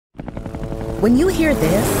When you hear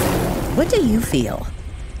this, what do you feel?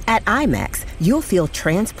 At IMAX, you'll feel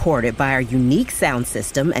transported by our unique sound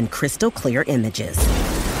system and crystal clear images.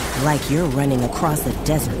 Like you're running across a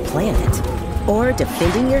desert planet or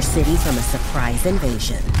defending your city from a surprise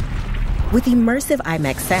invasion. With immersive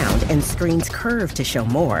IMAX sound and screens curved to show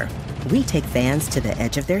more, we take fans to the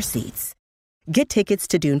edge of their seats. Get tickets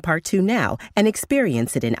to Dune Part 2 now and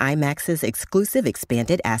experience it in IMAX's exclusive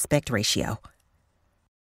expanded aspect ratio.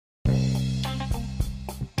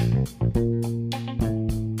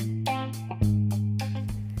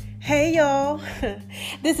 Hey y'all,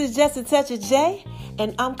 this is Just a Touch of J,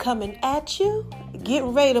 and I'm coming at you,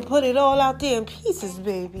 getting ready to put it all out there in pieces,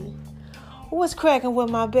 baby. What's cracking with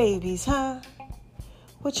my babies, huh?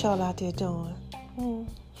 What y'all out there doing?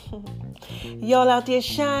 Y'all out there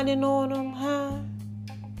shining on them, huh?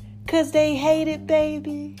 'Cause they hate it,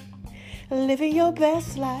 baby. Living your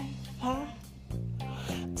best life, huh?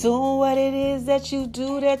 Doing what it is that you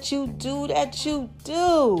do.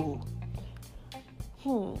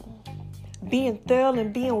 Being thorough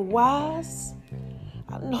and being wise.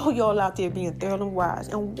 I know y'all out there being thorough and wise.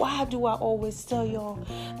 And why do I always tell y'all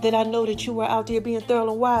that I know that you are out there being thorough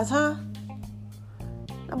and wise, huh?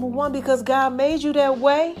 Number one, because God made you that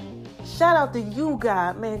way. Shout out to you,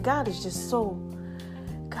 God. Man, God is just so.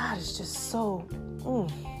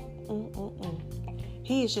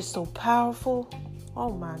 He is just so powerful. Oh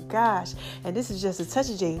my gosh. And this is Just a Touch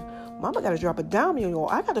of J. Mama got to drop a dime on y'all.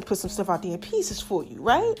 I got to put some stuff out there in pieces for you,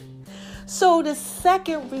 right? So the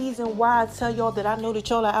second reason why I tell y'all that I know that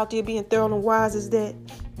y'all are out there being thorough and wise is that,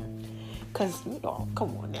 because,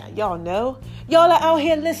 come on now, y'all know. Y'all are out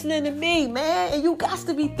here listening to me, man. And you got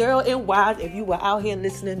to be thorough and wise if you were out here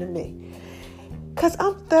listening to me. Because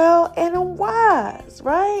I'm thorough and I'm wise,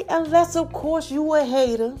 right? Unless, of course, you a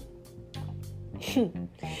hater.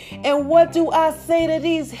 And what do I say to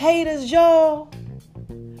these haters, y'all?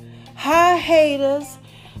 Hi, haters,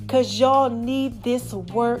 because y'all need this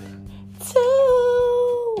work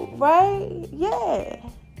too, right? Yeah.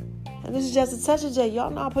 And this is Just a Touch of J. Y'all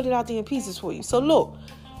know I put it out there in pieces for you. So look,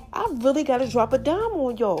 I really got to drop a dime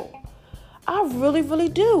on y'all. I really, really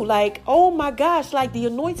do. Like, oh my gosh, like the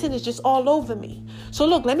anointing is just all over me. So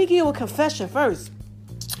look, let me give you a confession first.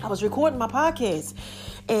 I was recording my podcast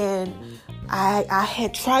and I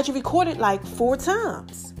had tried to record it like 4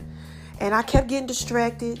 times. And I kept getting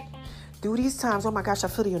distracted through these times. Oh my gosh, I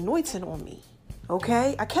feel the anointing on me.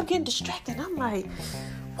 Okay? I kept getting distracted. I'm like,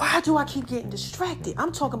 why do I keep getting distracted?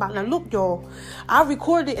 I'm talking about, now look, y'all, I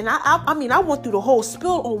recorded it and I went through the whole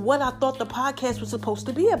spill on what I thought the podcast was supposed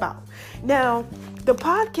to be about. Now, the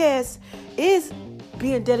podcast is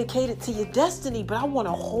being dedicated to your destiny, but I want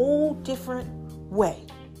a whole different way.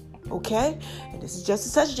 Okay? And this is Just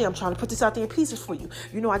a Touch of J. I'm trying to put this out there in pieces for you.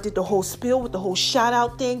 You know, I did the whole spill with the whole shout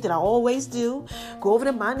out thing that I always do. Go over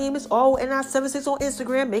to My Name Is ONI76 on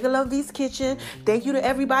Instagram. Make a Love V's Kitchen. Thank you to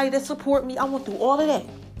everybody that support me. I went through all of that.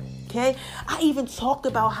 Okay? I even talked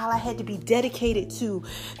about how I had to be dedicated to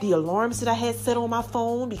the alarms that I had set on my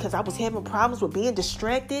phone because I was having problems with being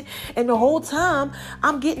distracted. And the whole time,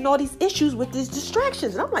 I'm getting all these issues with these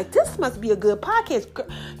distractions. And I'm like, this must be a good podcast.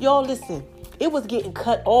 Y'all, listen. It was getting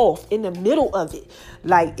cut off in the middle of it.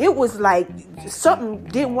 Like, it was like something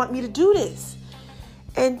didn't want me to do this.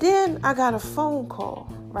 And then I got a phone call,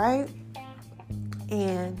 right?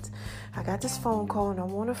 And I got this phone call and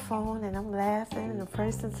I'm on the phone and I'm laughing and the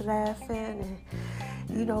person's laughing.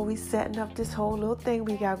 And, we setting up this whole little thing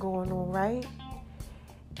we got going on, right?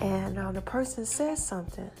 And the person said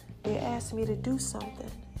something. They asked me to do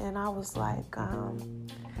something. And I was like, nah,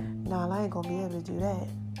 I ain't going to be able to do that.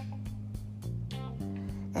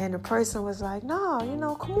 And the person was like,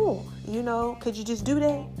 no, come on. Could you just do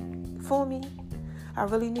that for me? I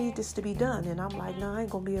really need this to be done. And I'm like, no, I ain't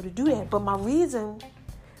going to be able to do that. But my reason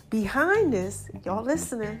behind this, y'all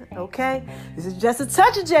listening, okay? This is Just a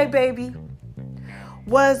Touch of J, baby.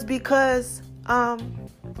 Was because I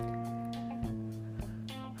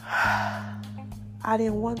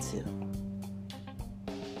didn't want to.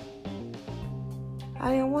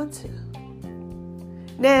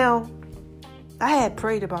 Now, I had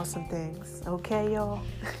prayed about some things, okay, y'all?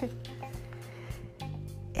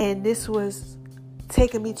 And this was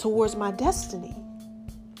taking me towards my destiny,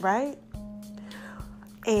 right?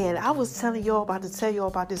 And I was telling y'all about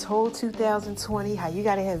this whole 2020, how you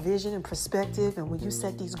got to have vision and perspective. And when you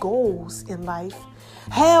set these goals in life,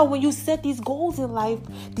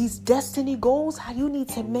 these destiny goals, how you need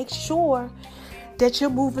to make sure that you're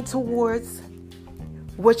moving towards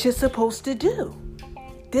what you're supposed to do.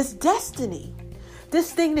 This destiny.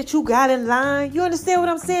 This thing that you got in line, you understand what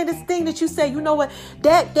I'm saying? This thing that you say, you know what,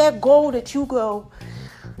 that goal that you go,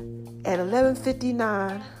 at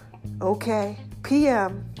 11:59,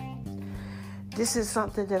 p.m., this is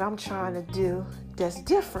something that I'm trying to do that's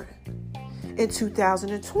different in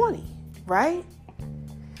 2020, right?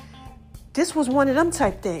 This was one of them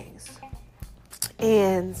type things.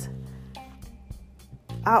 And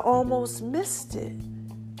I almost missed it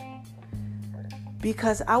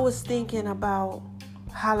because I was thinking about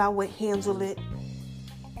how I would handle it,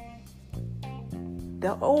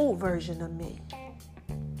 the old version of me.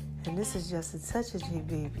 And this is just a touch of G,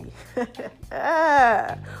 baby.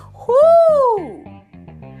 Whoo!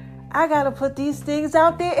 I got to put these things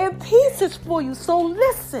out there in pieces for you. So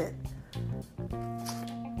listen.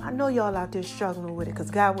 I know y'all out there struggling with it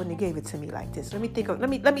because God wouldn't have gave it to me like this. Let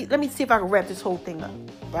me see if I can wrap this whole thing up,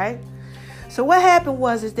 right? So what happened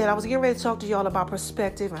is that I was getting ready to talk to y'all about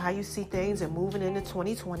perspective and how you see things and moving into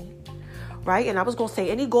 2020, right? And I was going to say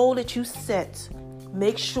any goal that you set,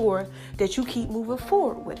 make sure that you keep moving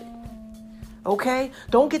forward with it. Okay?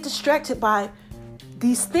 Don't get distracted by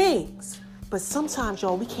these things. But sometimes,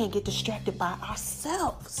 y'all, we can't get distracted by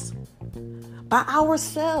ourselves.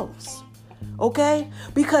 Okay?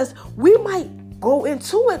 Because we might go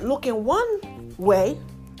into it looking one way,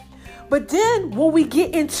 but then when we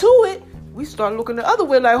get into it, we start looking the other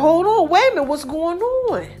way like, hold on, wait a minute, what's going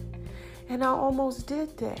on? And I almost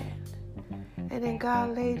did that. And then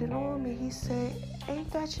God laid it on me. He said, ain't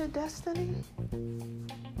that your destiny?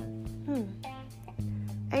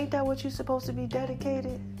 Ain't that what you're supposed to be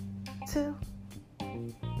dedicated to?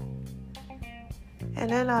 And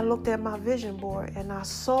then I looked at my vision board and I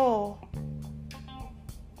saw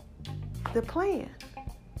the plan.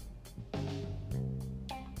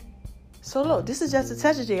 So look, this is just a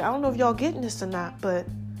touch of J. I don't know if y'all getting this or not, but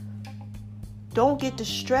don't get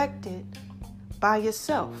distracted by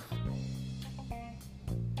yourself.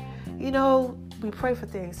 You know, we pray for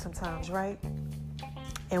things sometimes, right?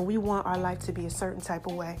 And we want our life to be a certain type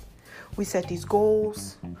of way. We set these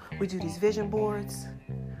goals. We do these vision boards.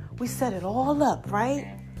 We set it all up, right?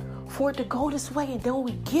 For it to go this way, and then when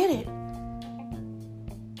we get it,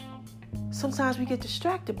 sometimes we get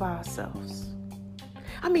distracted by ourselves.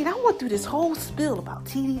 I mean, I went through this whole spiel about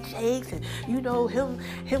T.D. Jakes and, you know, him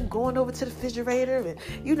going over to the refrigerator and,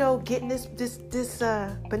 you know, getting this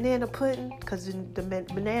banana pudding, because the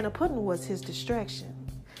banana pudding was his distraction.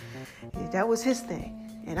 That was his thing.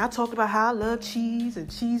 And I talked about how I love cheese, and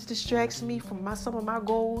cheese distracts me from some of my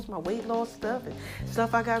goals, my weight loss stuff and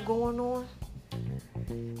stuff I got going on.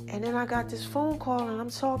 And then I got this phone call, and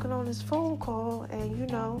I'm talking on this phone call, and, you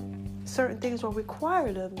know, certain things were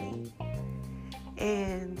required of me.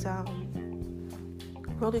 And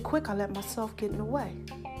really quick, I let myself get in the way.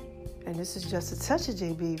 And this is just a touch of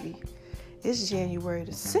J, baby. It's January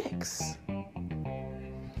the 6th.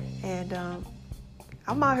 And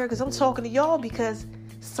I'm out here because I'm talking to y'all because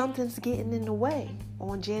something's getting in the way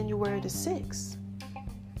on January the 6th.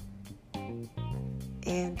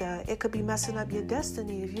 And it could be messing up your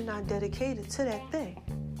destiny if you're not dedicated to that thing.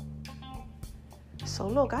 So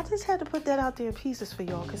look, I just had to put that out there in pieces for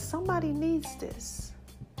y'all because somebody needs this.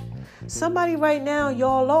 Somebody right now,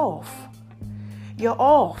 y'all off. You're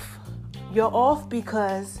off. You're off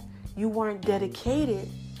because you weren't dedicated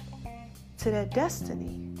to that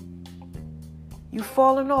destiny. You've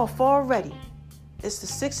fallen off already. It's the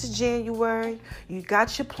 6th of January. You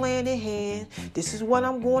got your plan in hand. This is what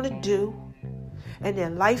I'm going to do. And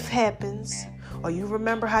then life happens, or you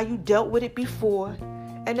remember how you dealt with it before,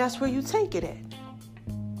 and that's where you take it at.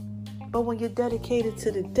 But when you're dedicated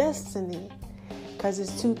to the destiny, because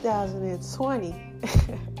it's 2020,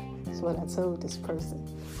 that's what I told this person.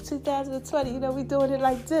 2020, you know, we doing it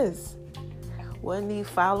like this. Wasn't me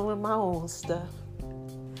following my own stuff.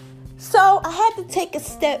 So I had to take a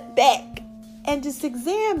step back and just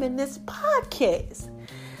examine this podcast.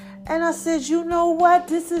 And I said, you know what?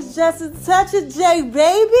 This is just a touch of J,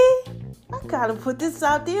 baby. I gotta put this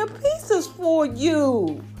out there in pieces for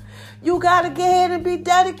you. You gotta get ahead and be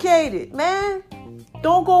dedicated, man.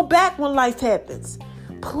 Don't go back when life happens.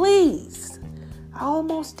 Please. I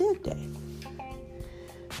almost did that.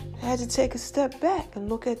 I had to take a step back and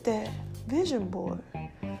look at that vision board.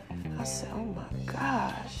 I said, oh my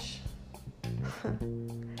gosh.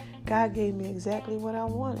 God gave me exactly what I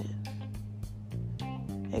wanted.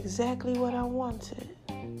 Exactly what I wanted.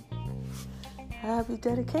 I gotta be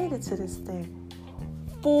dedicated to this thing.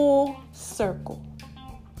 Full circle.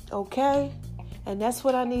 Okay? And that's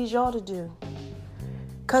what I need y'all to do.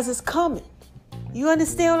 Because it's coming. You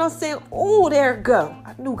understand what I'm saying? Oh, there it go.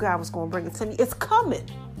 I knew God was going to bring it to me. It's coming.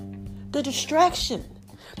 The distraction.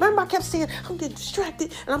 Remember I kept saying, I'm getting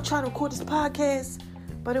distracted and I'm trying to record this podcast.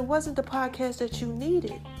 But it wasn't the podcast that you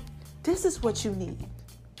needed. This is what you need.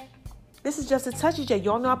 This is just a touchy J.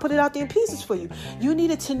 Y'all know I put it out there in pieces for you. You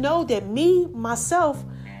needed to know that me, myself,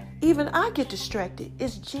 even I get distracted.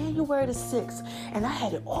 It's January the 6th, and I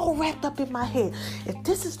had it all wrapped up in my head. If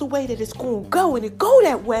this is the way that it's going to go, and it go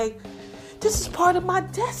that way, this is part of my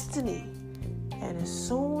destiny. And as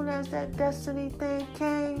soon as that destiny thing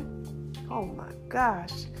came, oh my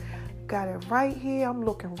gosh, got it right here. I'm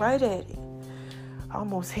looking right at it. I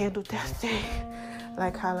almost handled that thing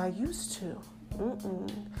like how I used to.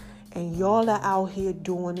 And y'all are out here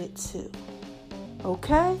doing it too.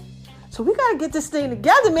 Okay? So we got to get this thing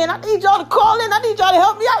together, man. I need y'all to call in. I need y'all to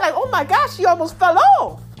help me out. Like, oh my gosh, she almost fell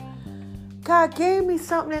off. God gave me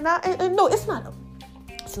something, and no, it's not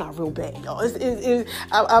real bad, y'all.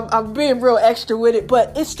 I'm being real extra with it,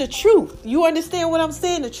 but it's the truth. You understand what I'm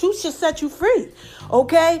saying? The truth should set you free.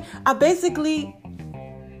 Okay? I basically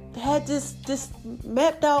had this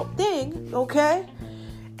mapped out thing, okay?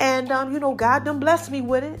 And, God done blessed me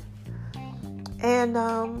with it. And,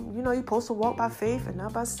 you're supposed to walk by faith and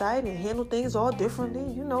not by sight and handle things all differently,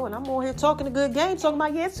 and I'm on here talking a good game, talking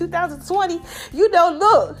about, it's 2020,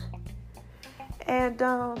 look. And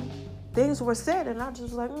things were said, and I just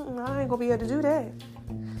was like, I ain't going to be able to do that.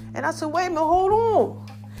 And I said, wait a minute, hold on.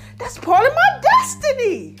 That's part of my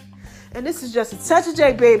destiny. And this is just a touch of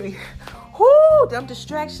J, baby. Whoo, them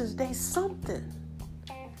distractions, they something.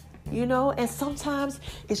 And sometimes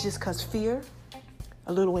it's just because fear,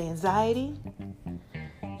 a little anxiety,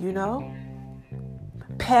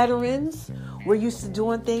 patterns. We're used to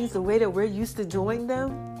doing things the way that we're used to doing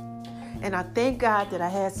them. And I thank God that I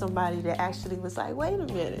had somebody that actually was like, wait a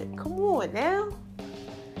minute, come on now.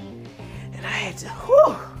 And I had to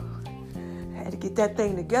get that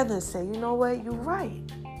thing together and say, you know what, you're right.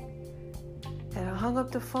 And I hung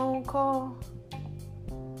up the phone call,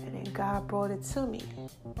 and then God brought it to me.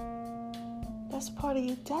 That's part of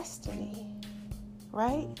your destiny,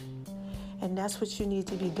 right? And that's what you need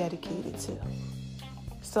to be dedicated to.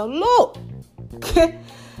 So look,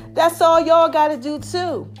 that's all y'all got to do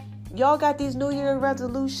too. Y'all got these New Year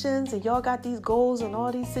resolutions, and y'all got these goals and all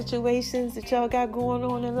these situations that y'all got going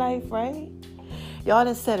on in life, right? Y'all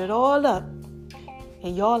done set it all up.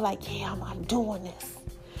 And y'all like, yeah, I'm doing this.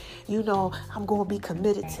 I'm going to be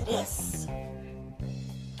committed to this.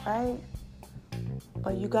 Right?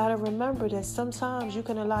 But you got to remember that sometimes you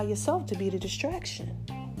can allow yourself to be the distraction.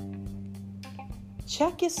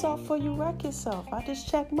 Check yourself before you wreck yourself. I just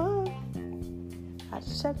checked mine. I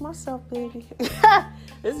just checked myself, baby.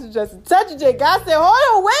 This is just a touch of J. God said, hold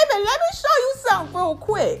on, wait a minute. Let me show you something real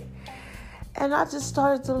quick. And I just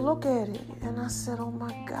started to look at it. And I said, oh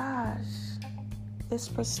my gosh. It's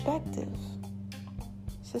perspective.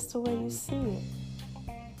 It's just the way you see it.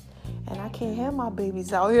 And I can't have my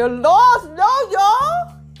babies out here lost. No,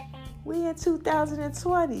 y'all. We in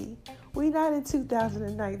 2020. We not in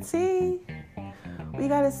 2019. We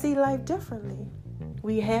got to see life differently.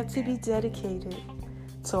 We have to be dedicated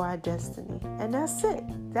to our destiny. And that's it.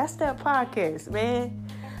 That's that podcast, man.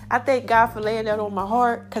 I thank God for laying that on my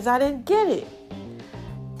heart because I didn't get it.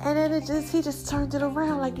 And then he just turned it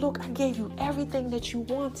around like, look, I gave you everything that you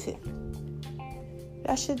wanted.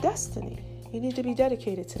 That's your destiny. You need to be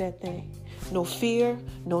dedicated to that thing. No fear,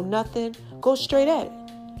 no nothing. Go straight at it.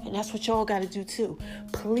 And that's what y'all got to do too.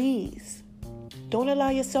 Please, don't allow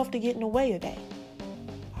yourself to get in the way of that.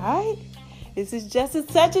 All right? This is just a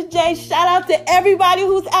touch of J. Shout out to everybody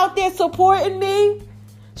who's out there supporting me,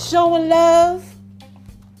 showing love.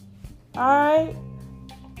 All right?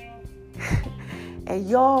 And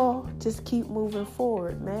y'all just keep moving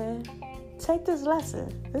forward, man. Take this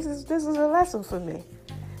lesson. This is a lesson for me.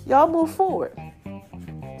 Y'all move forward.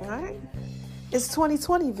 All right? It's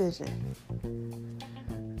 2020 vision.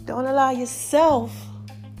 Don't allow yourself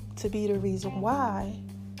to be the reason why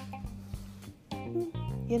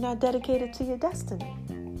you're not dedicated to your destiny.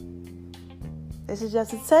 This is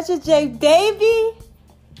just a touch of J, baby.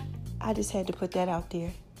 I just had to put that out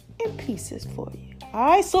there in pieces for you. All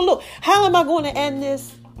right, so look, how am I going to end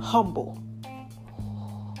this? Humble.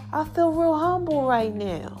 I feel real humble right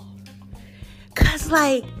now. Because,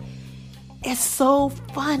 it's so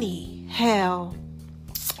funny how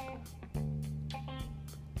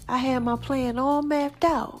I had my plan all mapped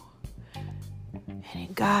out. And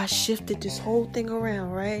then God shifted this whole thing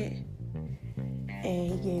around, right?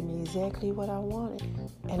 And he gave me exactly what I wanted.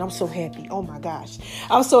 And I'm so happy. Oh, my gosh.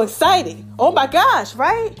 I'm so excited. Oh, my gosh,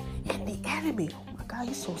 right? And the enemy, oh, my God,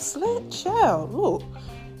 he's so slick. Child, look.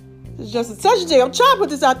 It's just a touch of J. I'm trying to put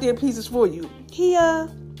this out there in pieces for you. He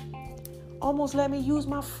almost let me use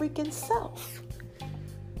my freaking self.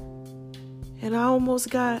 And I almost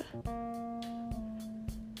got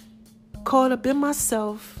caught up in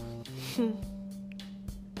myself.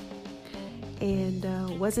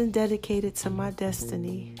 and wasn't dedicated to my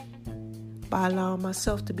destiny by allowing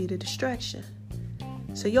myself to be the distraction.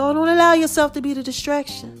 So y'all don't allow yourself to be the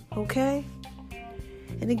distraction, okay?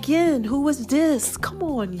 And again, who is this? Come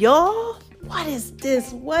on, y'all. What is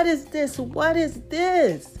this? What is this? What is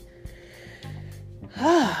this?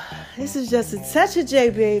 This is just a touch of J,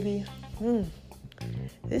 baby.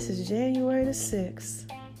 This is January the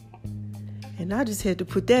 6th. And I just had to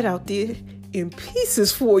put that out there in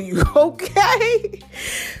pieces for you, okay?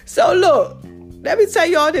 So look, let me tell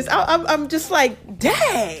y'all this. I'm just like,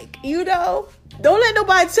 dang, you know? Don't let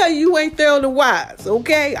nobody tell you ain't thoroughly wise,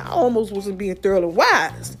 okay? I almost wasn't being thoroughly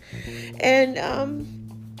wise. And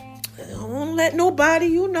don't let nobody,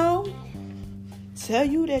 tell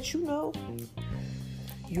you that,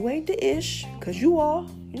 you ain't the ish, because you are.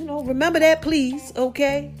 Remember that, please,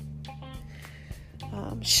 okay?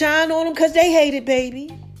 Shine on them because they hate it,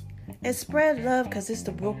 baby. And spread love because it's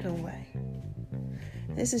the Brooklyn way.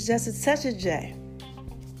 This is just a touch of J.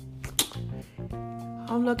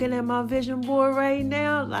 I'm looking at my vision board right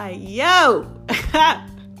now like, yo.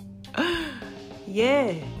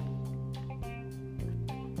 Yeah.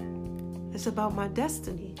 It's about my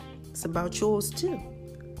destiny. It's about yours too.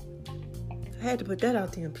 I had to put that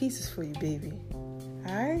out there in pieces for you, baby.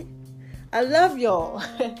 All right? I love y'all.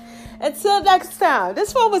 Until next time.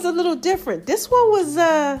 This one was a little different. This one was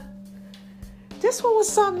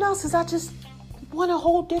something else, because I just went a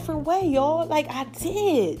whole different way, y'all. Like I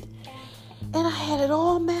did. And I had it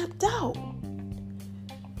all mapped out.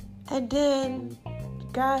 And then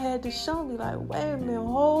God had to show me, like, wait a minute,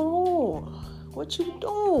 hold on. What you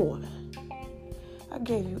doing? I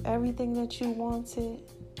gave you everything that you wanted.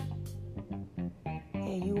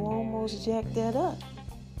 And you almost jacked that up.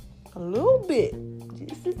 A little bit.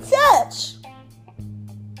 Just a touch.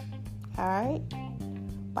 Alright?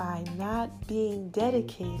 By not being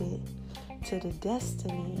dedicated to the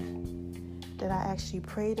destiny that I actually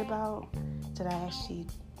prayed about, that I actually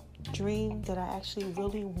dreamed, that I actually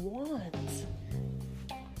really want.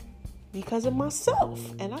 Because of myself.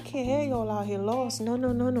 And I can't have y'all out here lost. No,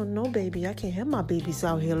 baby. I can't have my babies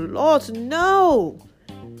out here lost. No.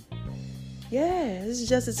 Yeah, this is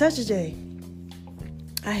just a touch of J.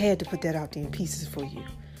 I had to put that out there in pieces for you.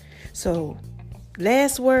 So,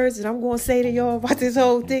 last words that I'm going to say to y'all about this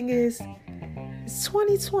whole thing is, it's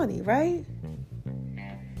 2020, right?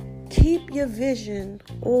 Keep your vision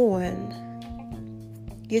on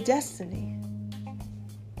your destiny.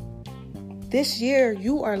 This year,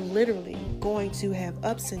 you are literally going to have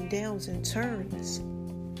ups and downs and turns.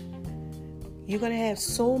 You're going to have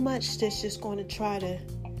so much that's just going to try to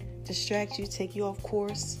distract you, take you off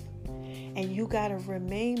course. And you got to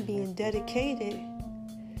remain being dedicated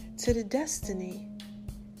to the destiny.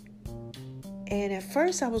 And at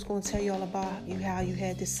first I was going to tell y'all about how you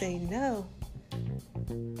had to say no.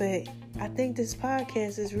 But I think this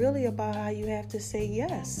podcast is really about how you have to say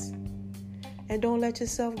yes. And don't let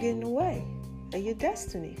yourself get in the way of your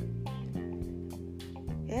destiny.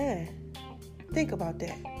 Yeah. Think about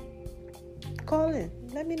that. Call in.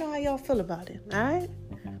 Let me know how y'all feel about it. All right?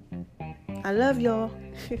 I love y'all.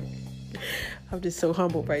 I'm just so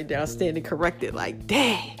humble right now, standing corrected like,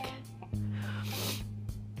 dang.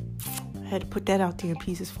 I had to put that out there in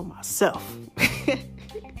pieces for myself.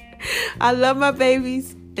 I love my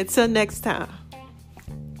babies. Until next time.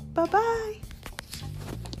 Bye-bye.